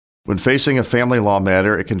When facing a family law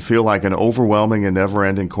matter, it can feel like an overwhelming and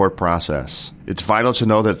never-ending court process. It's vital to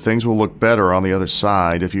know that things will look better on the other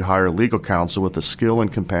side if you hire legal counsel with the skill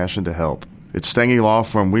and compassion to help. At Stengy Law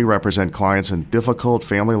Firm, we represent clients in difficult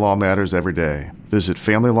family law matters every day. Visit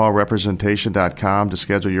FamilyLawRepresentation.com to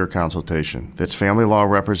schedule your consultation. That's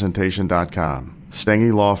FamilyLawRepresentation.com.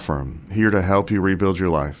 Stengy Law Firm, here to help you rebuild your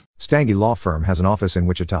life. Stengy Law Firm has an office in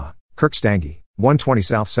Wichita. Kirk Stengy, 120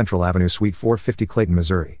 South Central Avenue, Suite 450, Clayton,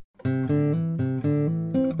 Missouri.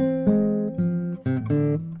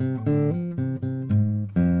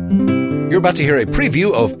 You're about to hear a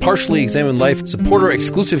preview of Partially Examined Life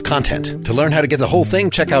supporter-exclusive content. To learn how to get the whole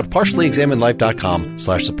thing, check out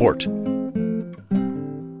partiallyexaminedlife.com/support.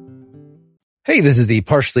 Hey, this is the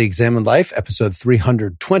Partially Examined Life, episode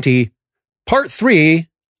 320, part 3,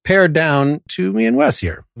 pared down to me and Wes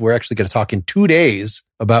here. We're actually going to talk in 2 days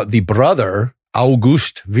about the brother,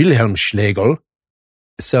 August Wilhelm Schlegel.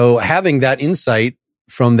 So having that insight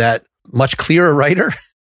from that much clearer writer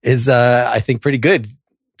is, I think, pretty good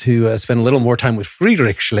to spend a little more time with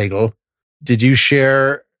Friedrich Schlegel. Did you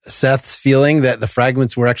share Seth's feeling that the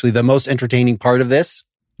fragments were actually the most entertaining part of this?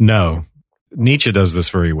 No. Nietzsche does this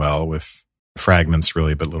very well with fragments,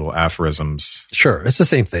 really, but little aphorisms. Sure, it's the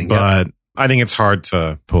same thing. But yeah. I think it's hard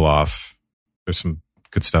to pull off. There's some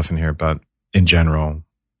good stuff in here, but in general,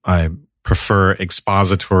 I prefer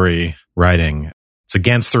expository writing. It's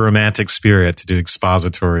against the romantic spirit to do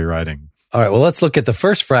expository writing. All right, well, let's look at the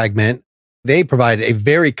first fragment. They provide a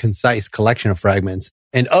very concise collection of fragments.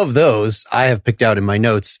 And of those, I have picked out in my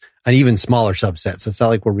notes an even smaller subset. So it's not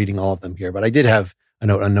like we're reading all of them here, but I did have a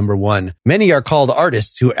note on number 1. Many are called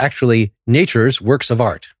artists who are actually nature's works of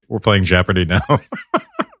art. We're playing Jeopardy now.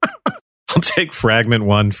 I'll take fragment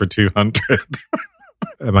 1 for 200.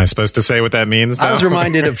 Am I supposed to say what that means now? I was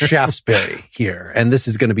reminded of Shaftesbury here. And this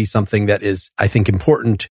is going to be something that is, I think,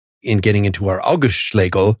 important in getting into our August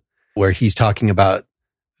Schlegel, where he's talking about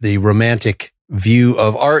the romantic view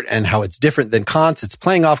of art and how it's different than Kant's. It's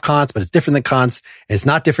playing off Kant's, but it's different than Kant's. And it's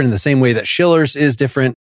not different in the same way that Schiller's is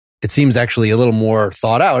different. It seems actually a little more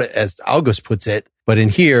thought out, as August puts it. But in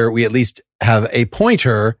here, we at least have a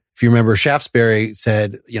pointer. If you remember, Shaftesbury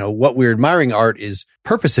said, what we're admiring art is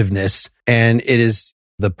purposiveness, and it is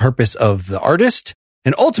the purpose of the artist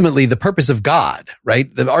and ultimately the purpose of God,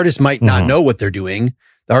 right? The artist might not know what they're doing.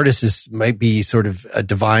 The artist might be sort of a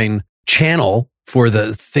divine channel for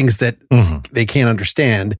the things that they can't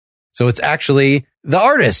understand. So it's actually the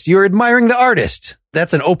artist. You're admiring the artist.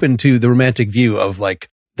 That's an open to the romantic view of like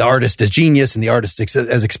the artist as genius and the artist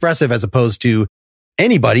as expressive, as opposed to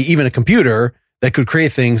anybody, even a computer, that could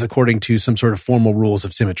create things according to some sort of formal rules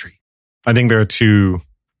of symmetry. I think there are two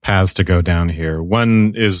paths to go down here.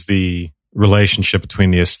 One is the relationship between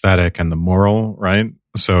the aesthetic and the moral, right?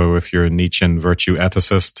 So if you're a Nietzschean virtue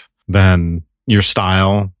ethicist, then your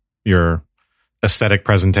style, your aesthetic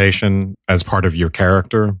presentation as part of your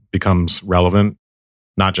character becomes relevant,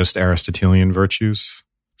 not just Aristotelian virtues.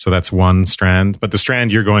 So that's one strand. But the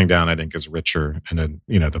strand you're going down, I think, is richer, and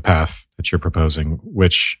the path that you're proposing,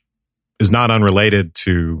 which is not unrelated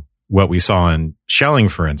to what we saw in Schelling,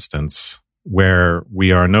 for instance, where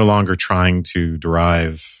we are no longer trying to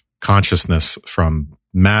derive consciousness from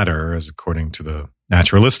matter, as according to the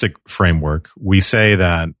naturalistic framework. We say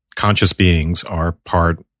that conscious beings are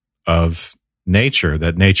part of nature,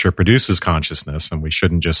 that nature produces consciousness, and we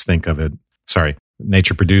shouldn't just think of it.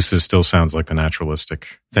 Nature produces still sounds like the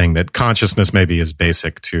naturalistic thing, that consciousness maybe is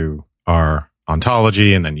basic to our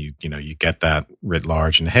ontology, and then you get that writ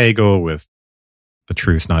large in Hegel with the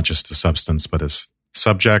truth not just as substance but as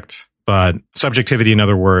subject. But subjectivity, in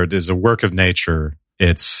other words, is a work of nature.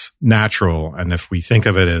 It's natural, and if we think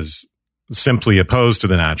of it as simply opposed to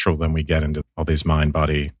the natural, then we get into all these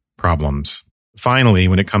mind-body problems. Finally,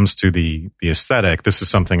 when it comes to the aesthetic, this is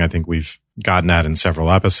something I think we've gotten at in several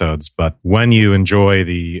episodes, but when you enjoy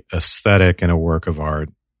the aesthetic in a work of art,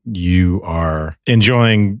 you are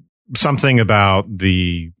enjoying something about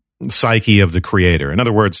the psyche of the creator. In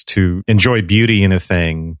other words, to enjoy beauty in a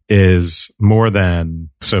thing is more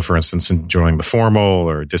than, so for instance, enjoying the formal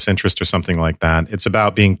or disinterest or something like that. It's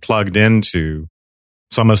about being plugged into.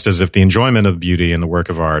 It's almost as if the enjoyment of beauty in the work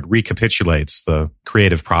of art recapitulates the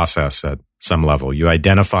creative process at some level. You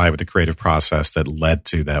identify with the creative process that led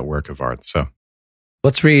to that work of art. So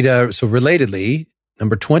let's read, so relatedly,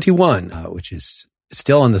 number 21, which is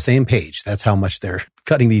still on the same page. That's how much they're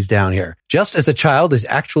cutting these down here. Just as a child is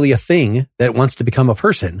actually a thing that wants to become a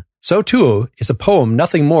person, so too is a poem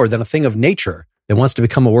nothing more than a thing of nature that wants to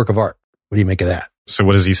become a work of art. What do you make of that? So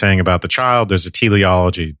what is he saying about the child? There's a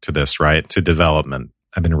teleology to this, right? To development.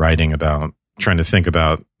 I've been writing about, trying to think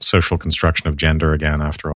about social construction of gender again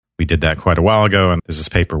after all We did that quite a while ago. And there's this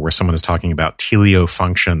paper where someone is talking about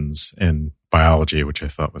teleofunctions in biology, which I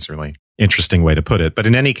thought was a really interesting way to put it. But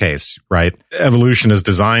in any case, right, evolution has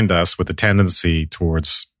designed us with a tendency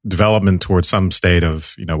towards development towards some state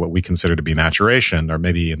of, what we consider to be maturation, or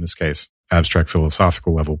maybe in this case, abstract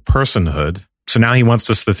philosophical level personhood. So now he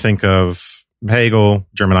wants us to think of Hegel,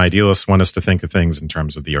 German idealists want us to think of things in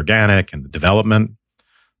terms of the organic and the development.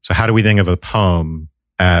 So how do we think of a poem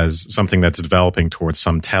as something that's developing towards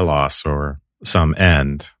some telos or some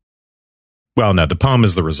end? Well, no, the poem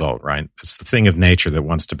is the result, right? It's the thing of nature that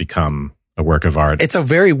wants to become a work of art. It's a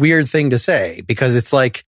very weird thing to say because it's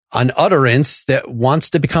like an utterance that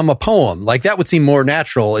wants to become a poem. Like that would seem more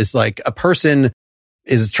natural is like a person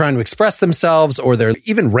is trying to express themselves or they're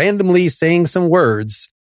even randomly saying some words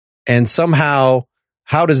and somehow,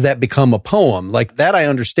 how does that become a poem? Like that I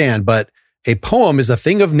understand, but a poem is a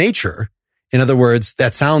thing of nature. In other words,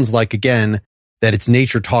 that sounds like, again, that it's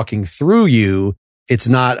nature talking through you. It's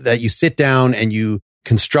not that you sit down and you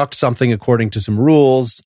construct something according to some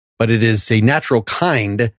rules, but it is a natural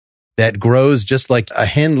kind that grows just like a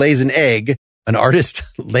hen lays an egg. An artist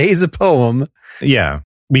lays a poem. Yeah.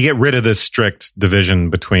 We get rid of this strict division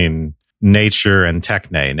between nature and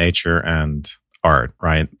techne, nature and art,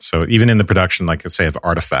 right? So even in the production, like I say, of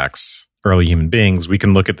artifacts, early human beings, we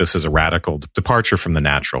can look at this as a radical departure from the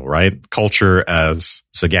natural, right? Culture as,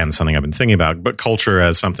 it's again, something I've been thinking about, but culture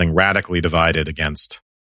as something radically divided against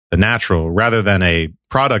the natural rather than a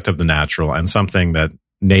product of the natural and something that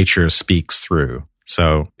nature speaks through.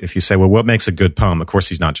 So if you say, well, what makes a good poem? Of course,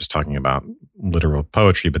 he's not just talking about literal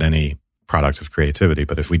poetry, but any product of creativity.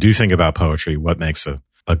 But if we do think about poetry, what makes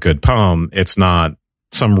a good poem? It's not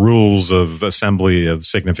some rules of assembly of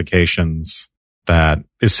significations that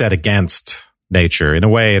is set against nature. In a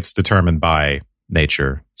way, it's determined by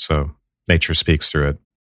nature. So nature speaks through it.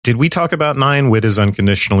 Did we talk about 9? Wit is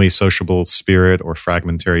unconditionally sociable spirit or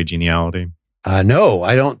fragmentary geniality? No,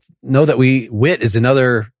 I don't know that wit is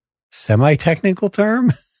another semi-technical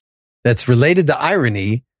term that's related to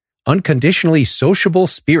irony, unconditionally sociable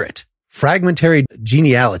spirit, fragmentary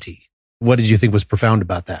geniality. What did you think was profound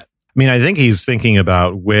about that? I mean, I think he's thinking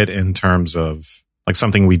about wit in terms of like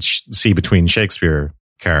something we see between Shakespeare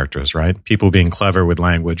characters, right? People being clever with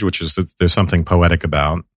language, which is there's something poetic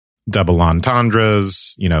about. Double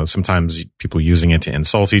entendres, sometimes people using it to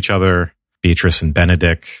insult each other. Beatrice and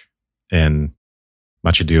Benedick in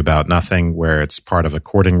Much Ado About Nothing, where it's part of a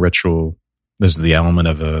courting ritual. There's the element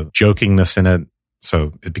of a jokingness in it.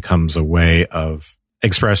 So it becomes a way of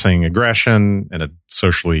expressing aggression in a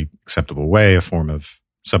socially acceptable way, a form of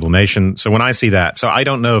sublimation. So when I see that, so I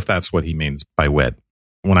don't know if that's what he means by wit.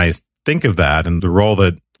 When I think of that and the role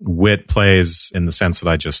that wit plays in the sense that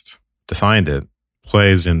I just defined it,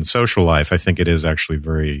 plays in social life, I think it is actually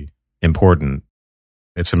very important.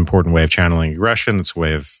 It's an important way of channeling aggression. It's a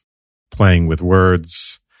way of playing with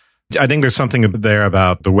words. I think there's something there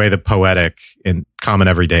about the way the poetic in common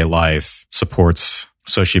everyday life supports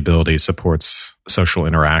sociability, supports social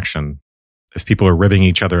interaction. If people are ribbing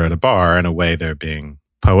each other at a bar, in a way they're being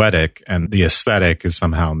poetic, and the aesthetic is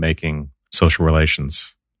somehow making social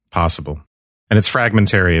relations possible. And it's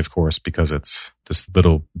fragmentary, of course, because it's just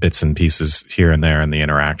little bits and pieces here and there in the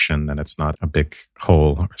interaction, and it's not a big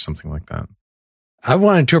whole or something like that. I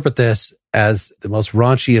want to interpret this as the most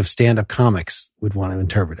raunchy of stand-up comics would want to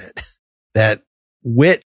interpret it. That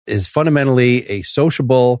wit is fundamentally a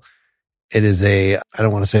sociable, it is I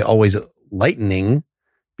don't want to say always lightening,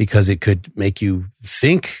 because it could make you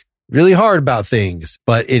think really hard about things,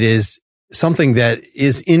 but it is something that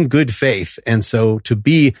is in good faith. And so to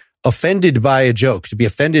be offended by a joke, to be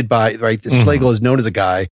offended by, right, this Schlegel is known as a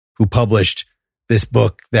guy who published this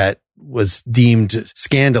book that was deemed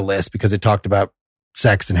scandalous because it talked about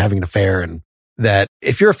sex and having an affair, and that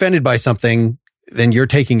if you're offended by something, then you're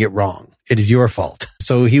taking it wrong. It is your fault.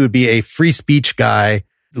 So he would be a free speech guy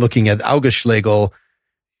looking at August Schlegel,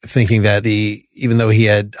 thinking that even though he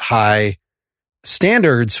had high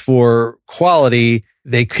standards for quality,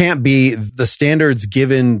 they can't be the standards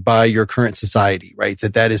given by your current society, right?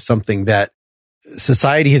 That is something that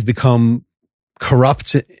society has become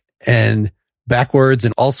corrupt and backwards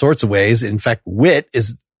in all sorts of ways. In fact, wit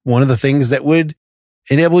is one of the things that would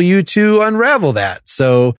enable you to unravel that.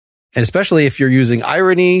 So, and especially if you're using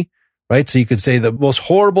irony, right? So you could say the most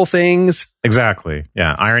horrible things. Exactly.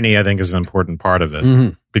 Yeah. Irony, I think, is an important part of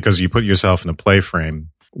it because you put yourself in a play frame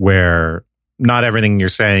where not everything you're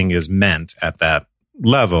saying is meant at that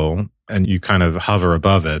level, and you kind of hover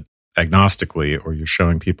above it agnostically, or you're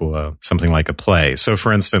showing people something like a play. So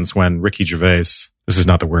for instance, when Ricky Gervais, this is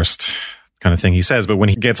not the worst kind of thing he says, but when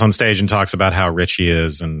he gets on stage and talks about how rich he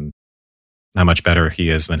is and how much better he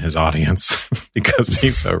is than his audience because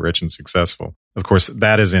he's so rich and successful. Of course,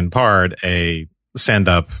 that is in part a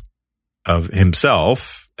send-up of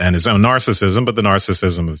himself and his own narcissism, but the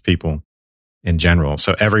narcissism of people in general.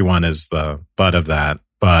 So everyone is the butt of that,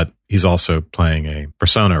 but he's also playing a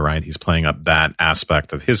persona, right? He's playing up that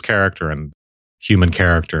aspect of his character and human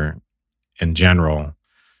character in general,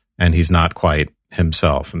 and he's not quite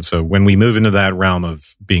himself. And so when we move into that realm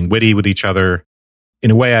of being witty with each other,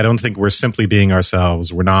 in a way, I don't think we're simply being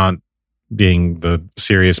ourselves. We're not being the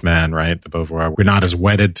serious man, right? The Beauvoir. We're not as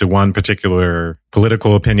wedded to one particular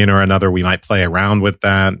political opinion or another. We might play around with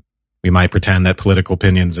that. We might pretend that political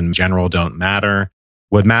opinions in general don't matter.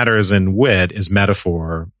 What matters in wit is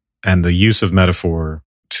metaphor and the use of metaphor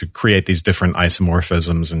to create these different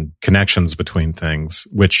isomorphisms and connections between things,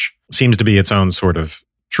 which seems to be its own sort of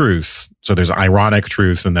truth. So there's ironic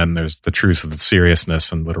truth, and then there's the truth of the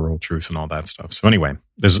seriousness and literal truth and all that stuff. So anyway,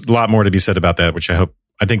 there's a lot more to be said about that, which I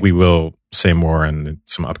think we will say more in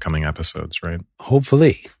some upcoming episodes, right?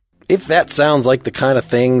 Hopefully. If that sounds like the kind of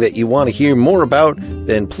thing that you want to hear more about,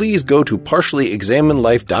 then please go to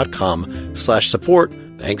partiallyexaminedlife.com/support.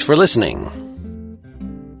 Thanks for listening.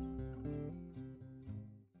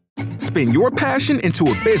 Spin your passion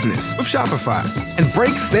into a business with Shopify and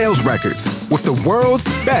break sales records with the world's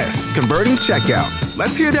best converting checkout.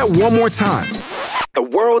 Let's hear that one more time. The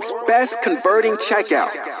world's best converting checkout.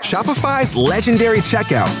 Shopify's legendary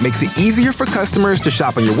checkout makes it easier for customers to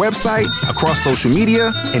shop on your website, across social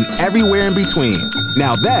media, and everywhere in between.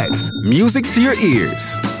 Now that's music to your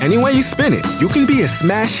ears. Any way you spin it, you can be a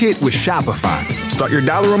smash hit with Shopify. Start your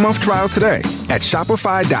 $1 a month trial today at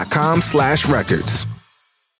shopify.com/records.